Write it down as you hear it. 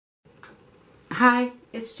Hi,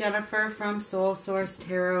 it's Jennifer from Soul Source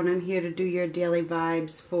Tarot, and I'm here to do your daily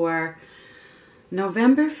vibes for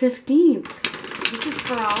November 15th. This is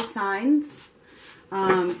for all signs.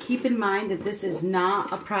 Keep in mind that this is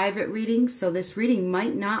not a private reading, so this reading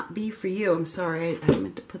might not be for you. I'm sorry, I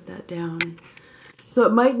meant to put that down. So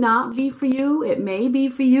it might not be for you. It may be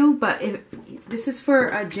for you, but this is for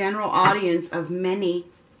a general audience of many.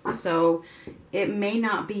 So it may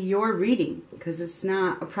not be your reading because it's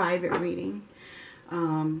not a private reading.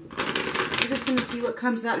 We're just going to see what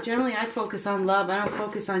comes up. Generally, I focus on love. I don't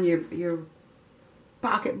focus on your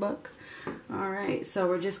pocketbook. All right, so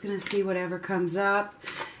we're just going to see whatever comes up.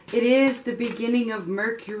 It is the beginning of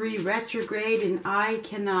Mercury retrograde, and I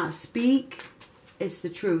cannot speak. It's the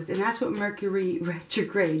truth. And that's what Mercury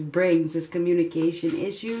retrograde brings, is communication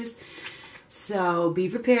issues. So be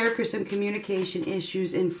prepared for some communication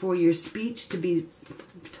issues and for your speech to be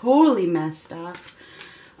totally messed up.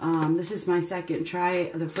 This is my second try.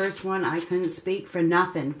 The first one I couldn't speak for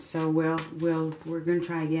nothing, so we're gonna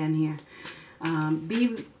try again here.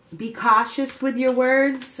 Be cautious with your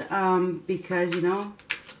words, because you know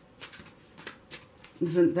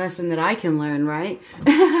this is a lesson that I can learn, right?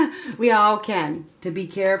 We all can. To be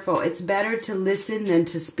careful. It's better to listen than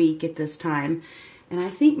to speak at this time. And I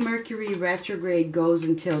think Mercury retrograde goes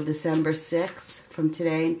until December 6th, from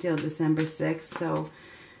today until December 6th. So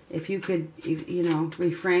if you could, you know,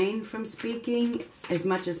 refrain from speaking as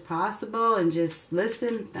much as possible and just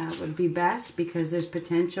listen, that would be best, because there's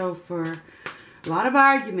potential for a lot of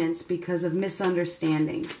arguments because of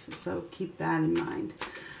misunderstandings. So keep that in mind.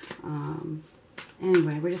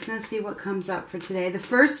 Anyway, we're just going to see what comes up for today. The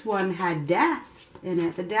first one had death in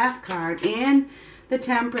it, the death card, and the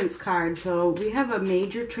temperance card. So we have a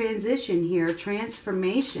major transition here,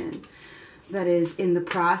 transformation that is in the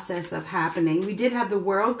process of happening. We did have the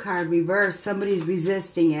world card reversed. Somebody's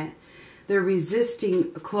resisting it. They're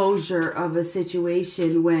resisting closure of a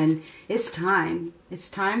situation when it's time. It's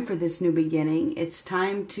time for this new beginning. It's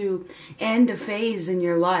time to end a phase in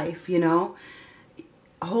your life, you know.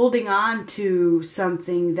 Holding on to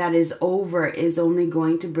something that is over is only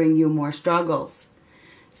going to bring you more struggles.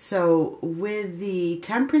 So with the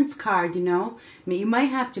temperance card, you know, you might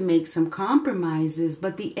have to make some compromises,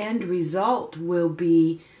 but the end result will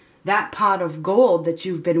be that pot of gold that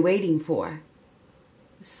you've been waiting for.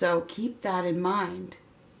 So keep that in mind.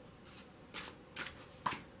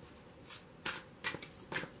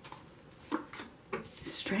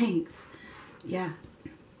 Strength. Yeah.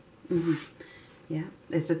 Yeah,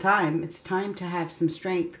 it's a time. It's time to have some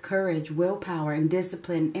strength, courage, willpower, and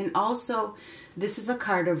discipline. And also, this is a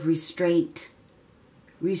card of restraint.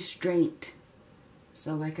 Restraint.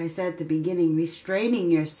 So like I said at the beginning,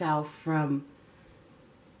 restraining yourself from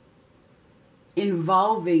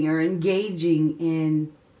involving or engaging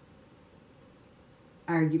in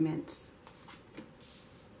arguments.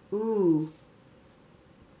 Ooh.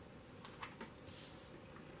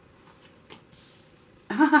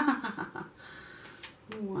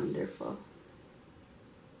 Wonderful.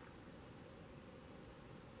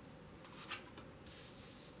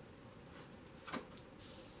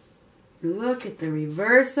 Look at the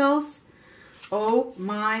reversals. Oh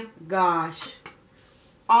my gosh.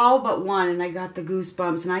 All but one, and I got the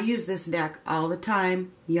goosebumps. And I use this deck all the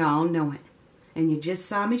time. Y'all know it. And you just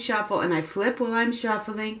saw me shuffle, and I flip while I'm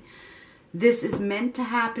shuffling. This is meant to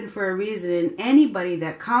happen for a reason. And anybody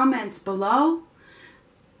that comments below,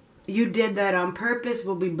 you did that on purpose,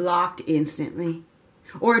 will be blocked instantly.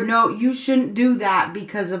 Or no, you shouldn't do that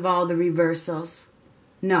because of all the reversals.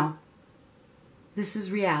 No. This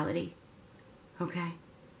is reality. Okay?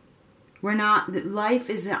 Life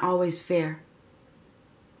isn't always fair.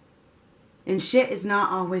 And shit is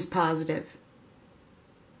not always positive.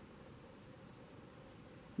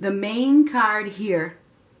 The main card here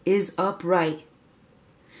is upright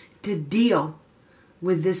to deal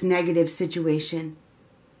with this negative situation.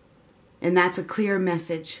 And that's a clear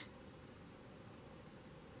message.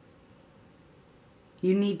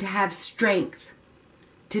 You need to have strength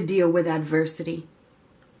to deal with adversity.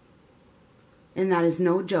 And that is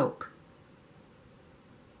no joke.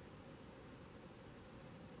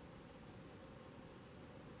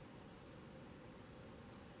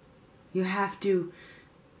 You have to...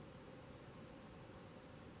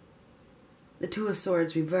 The Two of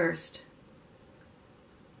Swords reversed.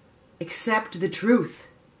 Accept the truth.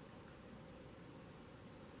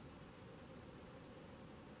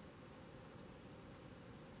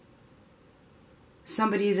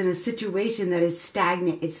 Somebody is in a situation that is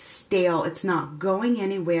stagnant, it's stale, it's not going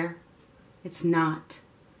anywhere. It's not.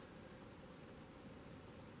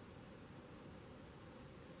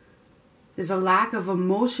 There's a lack of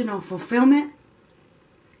emotional fulfillment.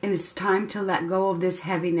 And it's time to let go of this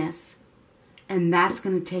heaviness. And that's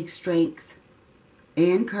going to take strength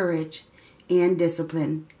and courage and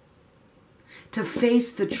discipline to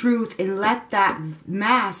face the truth and let that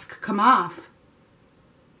mask come off.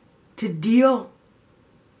 To deal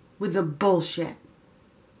with the bullshit.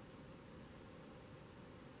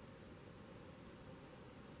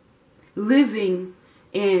 Living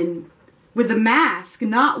with a mask,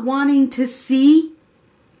 not wanting to see,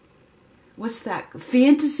 what's that,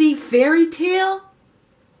 fantasy, fairy tale?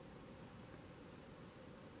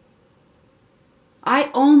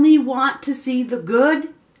 I only want to see the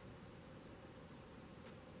good.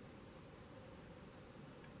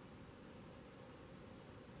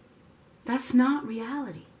 That's not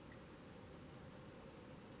reality.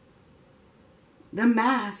 The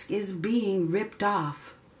mask is being ripped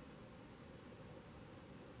off.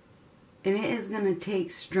 And it is going to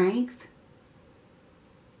take strength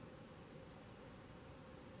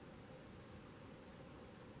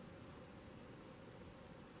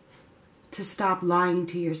to stop lying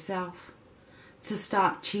to yourself, to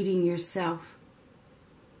stop cheating yourself,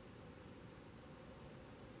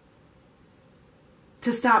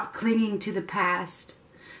 to stop clinging to the past,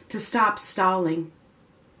 to stop stalling.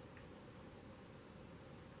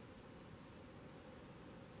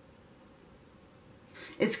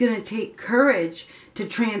 It's going to take courage to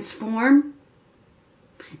transform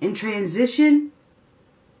and transition.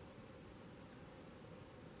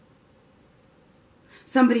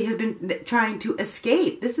 Somebody has been trying to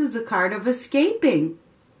escape. This is a card of escaping.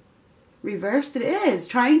 Reversed it is.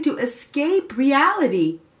 Trying to escape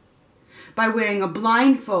reality by wearing a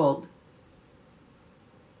blindfold.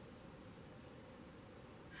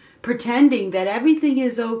 Pretending that everything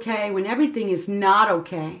is okay when everything is not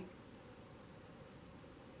okay.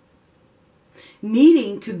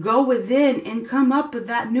 Needing to go within and come up with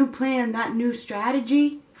that new plan, that new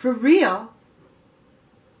strategy for real.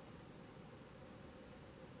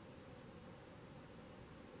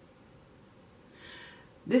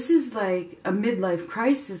 This is like a midlife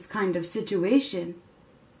crisis kind of situation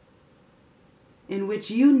in which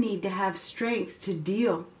you need to have strength to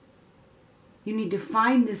deal. You need to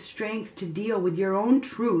find the strength to deal with your own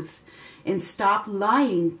truth and stop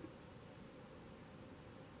lying.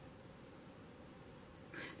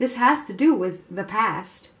 This has to do with the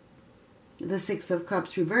past. The Six of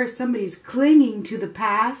Cups reversed. Somebody's clinging to the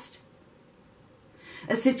past.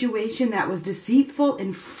 A situation that was deceitful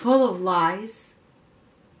and full of lies.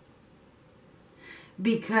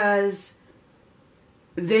 Because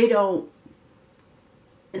they don't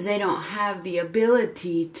have the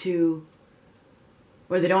ability to,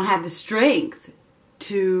 or they don't have the strength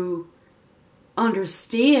to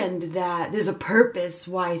understand that there's a purpose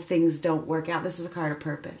why things don't work out. This is a card of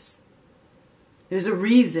purpose. There's a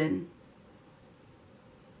reason.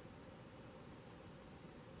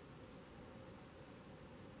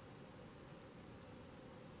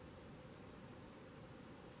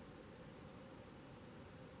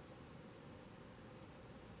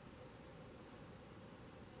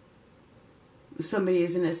 Somebody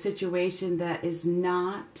is in a situation that is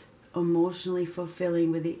not emotionally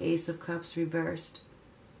fulfilling with the Ace of Cups reversed.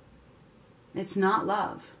 It's not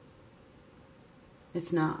love.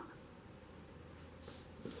 It's not.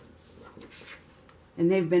 And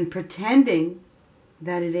they've been pretending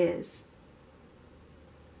that it is.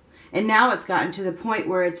 And now it's gotten to the point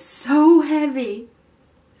where it's so heavy,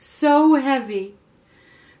 so heavy.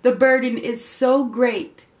 The burden is so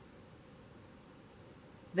great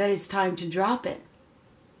that it's time to drop it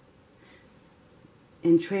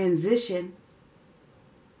and transition.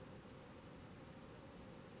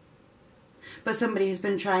 But somebody has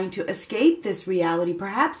been trying to escape this reality,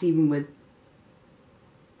 perhaps even with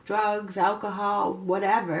drugs, alcohol,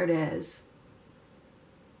 whatever it is.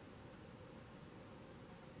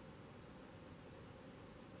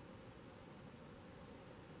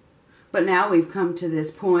 But now we've come to this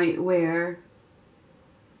point where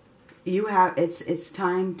it's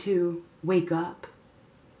time to wake up.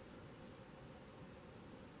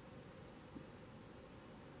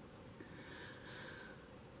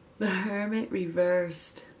 The Hermit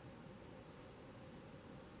reversed.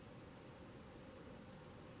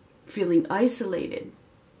 Feeling isolated.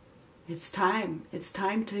 It's time. It's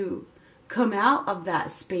time to come out of that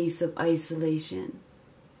space of isolation.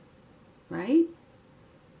 Right?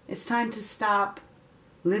 It's time to stop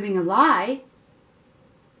living a lie.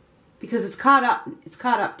 Because it's caught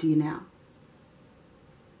up to you now.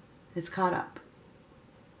 It's caught up.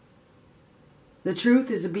 The truth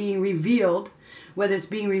is being revealed, whether it's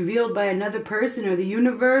being revealed by another person or the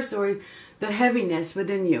universe or the heaviness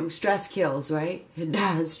within you. Stress kills, right? It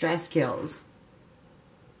does. Stress kills.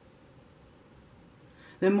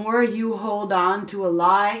 The more you hold on to a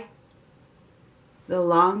lie, the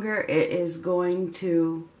longer it is going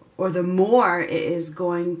to, or the more it is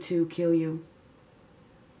going to kill you.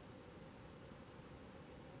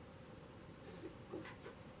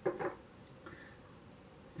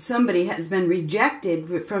 Somebody has been rejected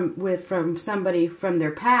from somebody from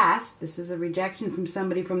their past. This is a rejection from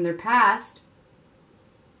somebody from their past.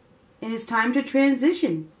 And it's time to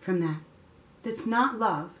transition from that. That's not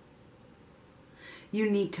love. You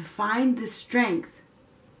need to find the strength.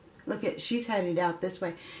 Look at, she's headed out this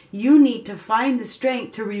way. You need to find the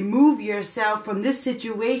strength to remove yourself from this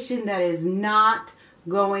situation that is not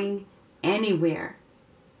going anywhere.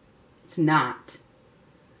 It's not.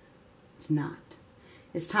 It's not.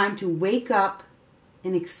 It's time to wake up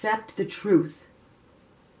and accept the truth.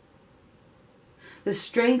 The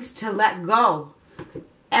strength to let go.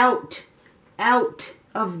 Out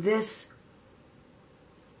of this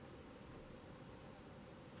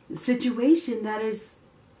situation that is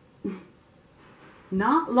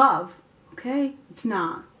not love. Okay? It's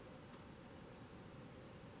not.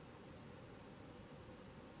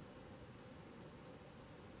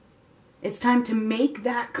 It's time to make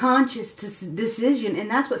that conscious decision, and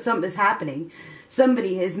that's what is happening.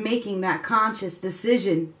 Somebody is making that conscious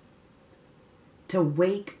decision to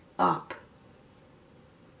wake up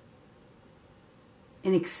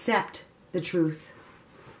and accept the truth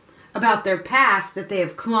about their past that they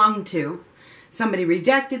have clung to. Somebody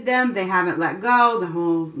rejected them, they haven't let go, the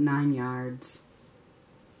whole 9 yards.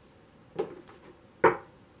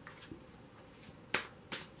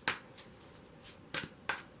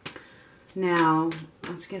 Now,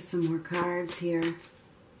 let's get some more cards here.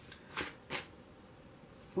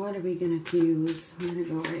 What are we going to use? I'm going to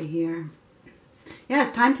go right here. Yeah,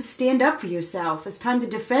 it's time to stand up for yourself. It's time to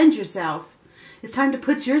defend yourself. It's time to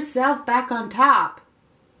put yourself back on top.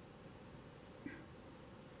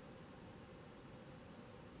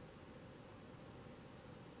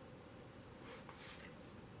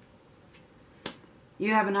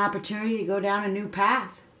 You have an opportunity to go down a new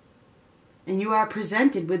path. And you are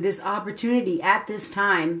presented with this opportunity at this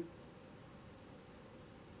time.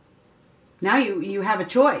 Now you have a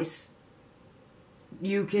choice.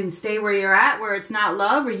 You can stay where you're at, where it's not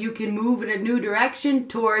love, or you can move in a new direction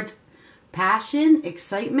towards passion,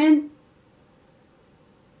 excitement.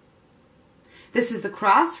 This is the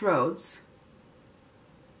crossroads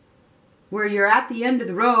where you're at the end of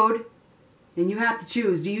the road and you have to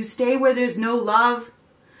choose. Do you stay where there's no love?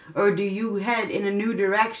 Or do you head in a new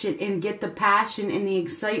direction and get the passion and the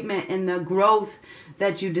excitement and the growth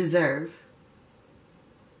that you deserve?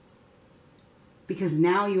 Because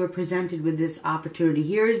now you are presented with this opportunity.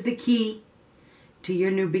 Here is the key to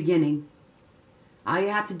your new beginning. All you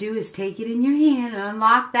have to do is take it in your hand and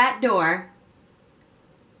unlock that door.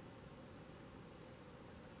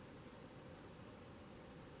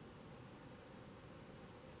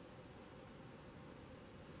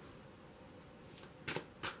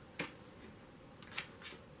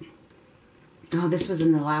 Oh, this was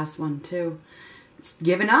in the last one too. It's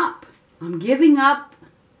giving up. I'm giving up.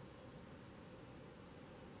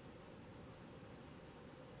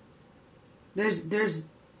 There's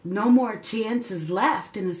no more chances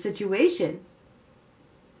left in a situation.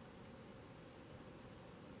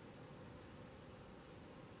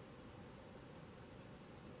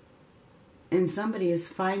 And somebody is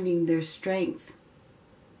finding their strength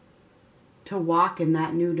to walk in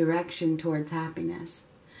that new direction towards happiness.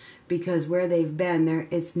 Because where they've been,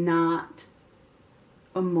 it's not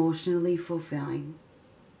emotionally fulfilling.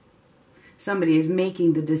 Somebody is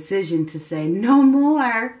making the decision to say, no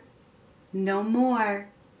more. No more.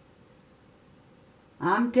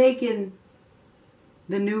 I'm taking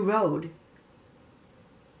the new road.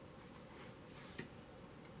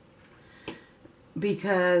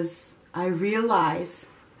 Because I realize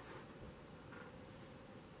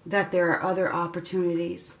that there are other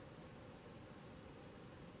opportunities.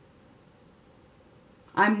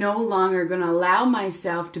 I'm no longer going to allow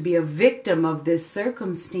myself to be a victim of this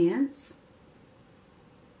circumstance.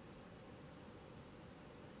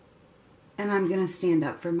 And I'm going to stand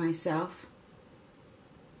up for myself.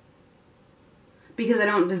 Because I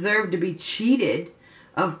don't deserve to be cheated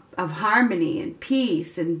of harmony and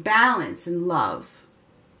peace and balance and love.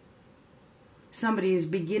 Somebody is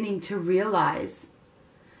beginning to realize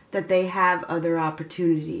that they have other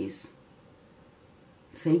opportunities.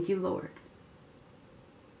 Thank you, Lord.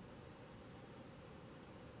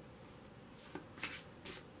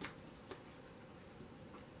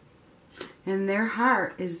 And their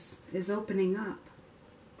heart is opening up.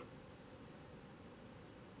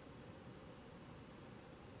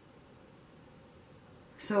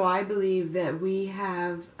 So I believe that we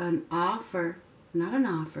have an offer, not an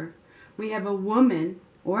offer. We have a woman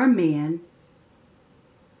or a man.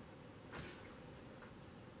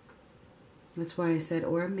 That's why I said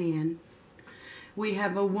or a man. We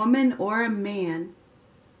have a woman or a man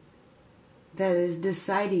that is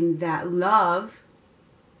deciding that love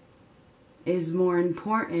is more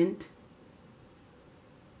important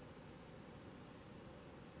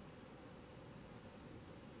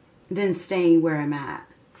than staying where I'm at.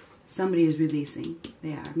 Somebody is releasing.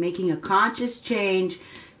 They are making a conscious change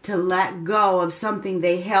to let go of something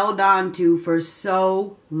they held on to for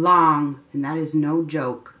so long. And that is no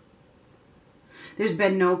joke. There's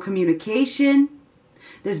been no communication.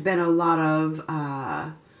 There's been a lot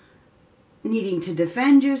of needing to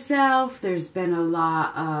defend yourself. There's been a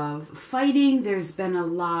lot of fighting. There's been a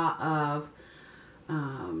lot of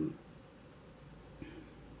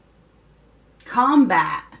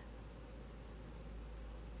combat.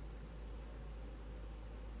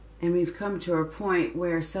 And we've come to a point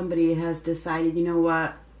where somebody has decided, you know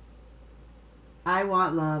what? I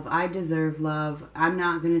want love. I deserve love. I'm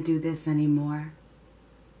not going to do this anymore.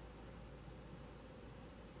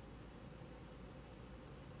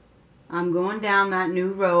 I'm going down that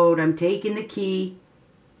new road. I'm taking the key.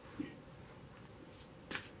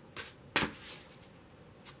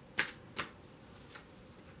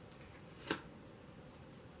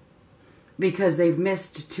 Because they've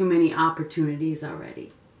missed too many opportunities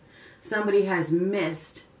already. Somebody has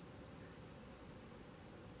missed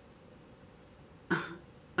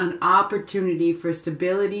an opportunity for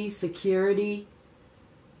stability, security,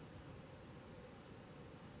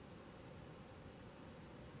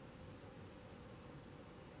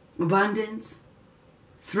 abundance.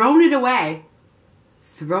 Thrown it away.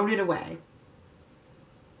 Thrown it away.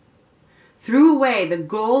 Threw away the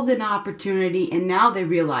golden opportunity, and now they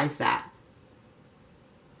realize that.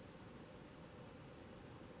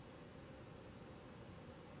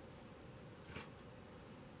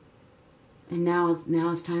 And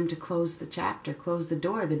now it's time to close the chapter, close the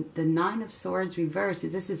door. The Nine of Swords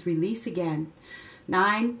reversed. This is release again.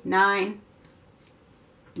 9, 9,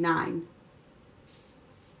 9.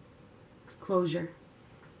 Closure.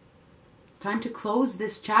 It's time to close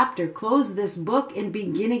this chapter, close this book, and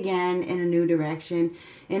begin again in a new direction.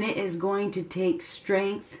 And it is going to take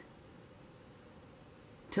strength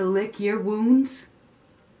to lick your wounds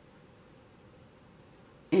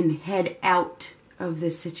and head out of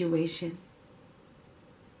this situation.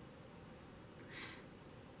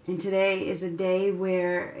 And today is a day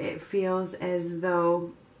where it feels as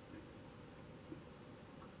though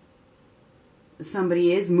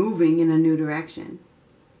somebody is moving in a new direction.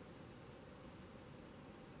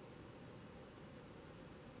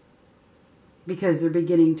 Because they're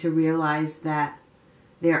beginning to realize that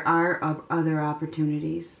there are other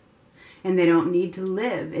opportunities. And they don't need to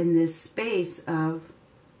live in this space of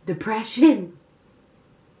depression.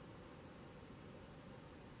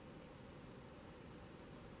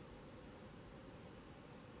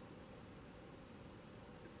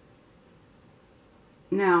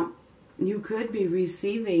 Now, you could be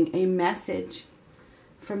receiving a message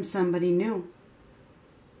from somebody new.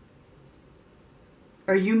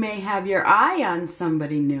 Or you may have your eye on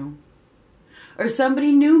somebody new. Or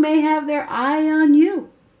somebody new may have their eye on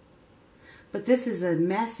you. But this is a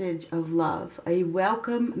message of love, a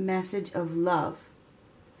welcome message of love.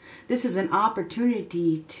 This is an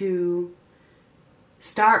opportunity to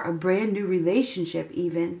start a brand new relationship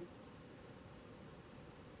even.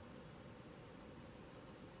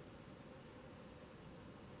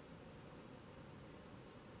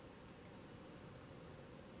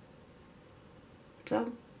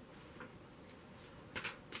 So,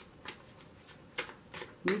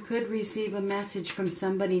 you could receive a message from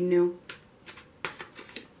somebody new.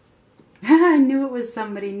 I knew it was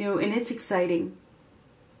somebody new, and it's exciting.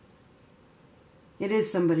 It is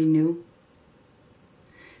somebody new.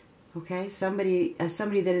 Okay, somebody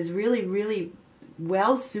that is really, really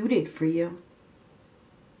well suited for you.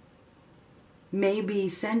 Maybe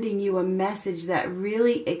sending you a message that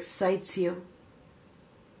really excites you.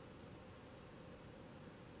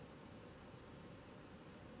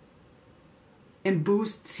 And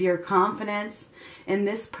boosts your confidence. And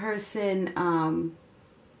this person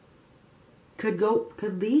could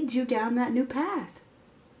lead you down that new path.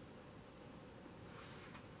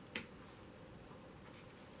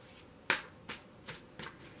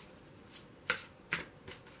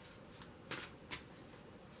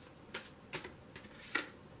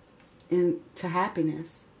 Into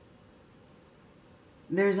happiness.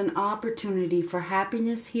 There's an opportunity for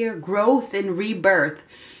happiness here, growth and rebirth.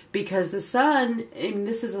 Because the sun, and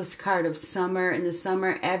this is a card of summer, and the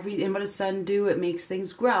summer, and what does sun do? It makes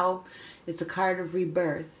things grow. It's a card of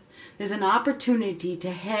rebirth. There's an opportunity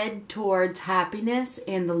to head towards happiness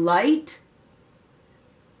and the light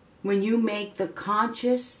when you make the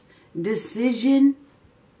conscious decision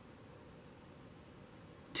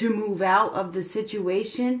to move out of the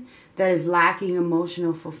situation that is lacking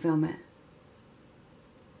emotional fulfillment.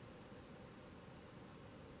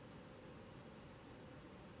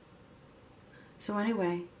 So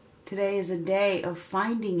anyway, today is a day of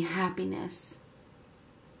finding happiness,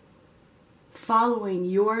 following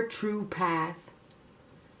your true path,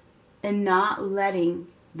 and not letting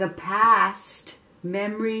the past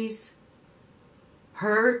memories,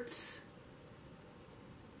 hurts,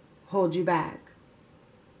 hold you back.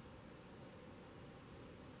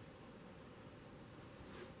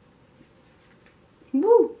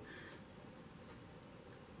 Woo!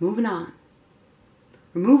 Moving on.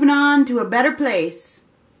 We're moving on to a better place.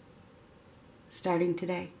 Starting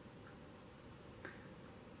today.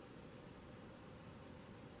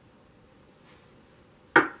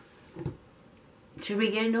 Should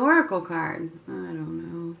we get an oracle card? I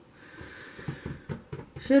don't know.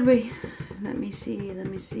 Should we? Let me see.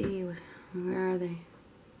 Where are they?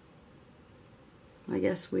 I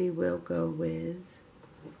guess we will go with...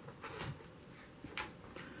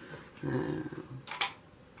 I don't know.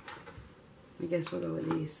 I guess we'll go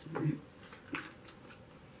with these.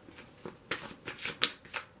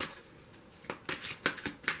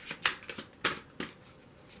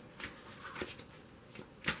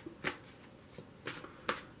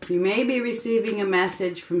 You may be receiving a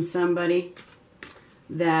message from somebody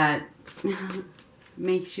that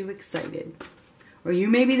makes you excited. Or you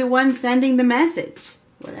may be the one sending the message.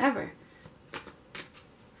 Whatever.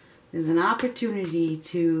 There's an opportunity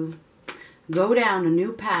to go down a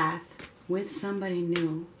new path with somebody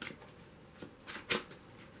new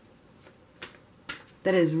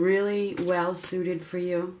that is really well suited for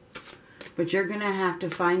you. But you're going to have to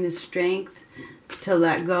find the strength to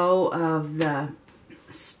let go of the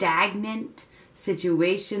stagnant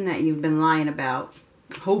situation that you've been lying about,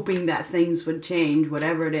 hoping that things would change,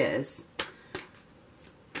 whatever it is.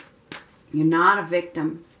 You're not a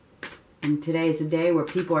victim. And today is a day where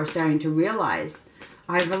people are starting to realize,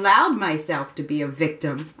 I've allowed myself to be a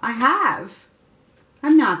victim. I have.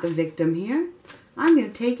 I'm not the victim here. I'm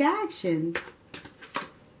going to take action.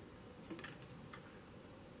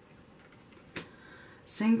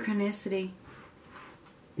 Synchronicity.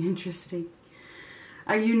 Interesting.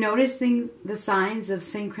 Are you noticing the signs of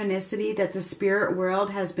synchronicity that the spirit world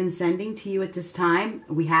has been sending to you at this time?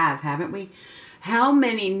 We have, haven't we? How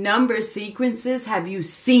many number sequences have you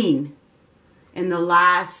seen in the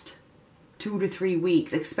last 2 to 3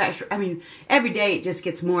 weeks? Especially, I mean, every day it just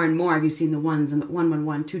gets more and more. Have you seen the ones and the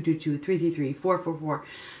 111, 222, 333, 444?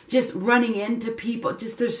 Just running into people.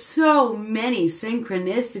 Just there's so many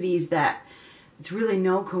synchronicities that it's really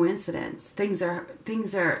no coincidence. You're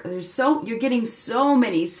getting so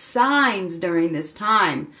many signs during this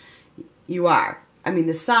time. You are. I mean,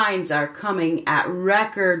 the signs are coming at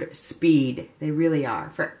record speed. They really are.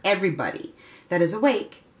 For everybody that is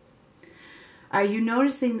awake. Are you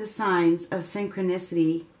noticing the signs of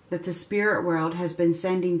synchronicity that the spirit world has been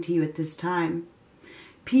sending to you at this time?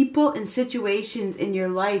 People and situations in your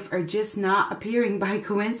life are just not appearing by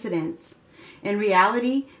coincidence. In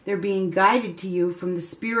reality, they're being guided to you from the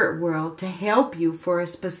spirit world to help you for a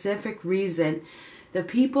specific reason. The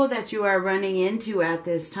people that you are running into at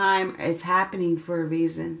this time, it's happening for a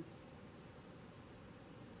reason.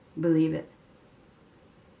 Believe it.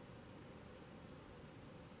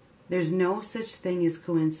 There's no such thing as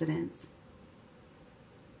coincidence.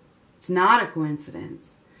 It's not a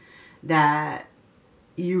coincidence that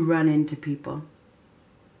you run into people.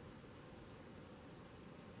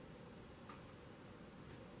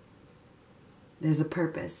 There's a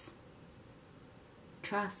purpose.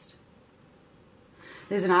 Trust.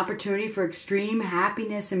 There's an opportunity for extreme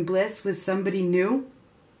happiness and bliss with somebody new.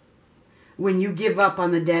 When you give up on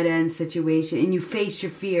the dead-end situation and you face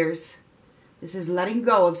your fears. This is letting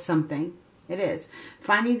go of something. It is.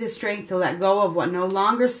 Finding the strength to let go of what no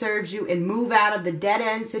longer serves you and move out of the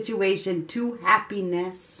dead-end situation to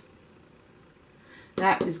happiness.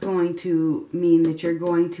 That is going to mean that you're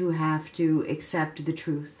going to have to accept the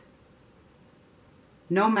truth.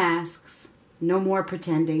 No masks. No more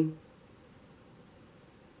pretending.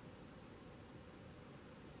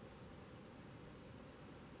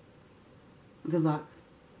 Good luck.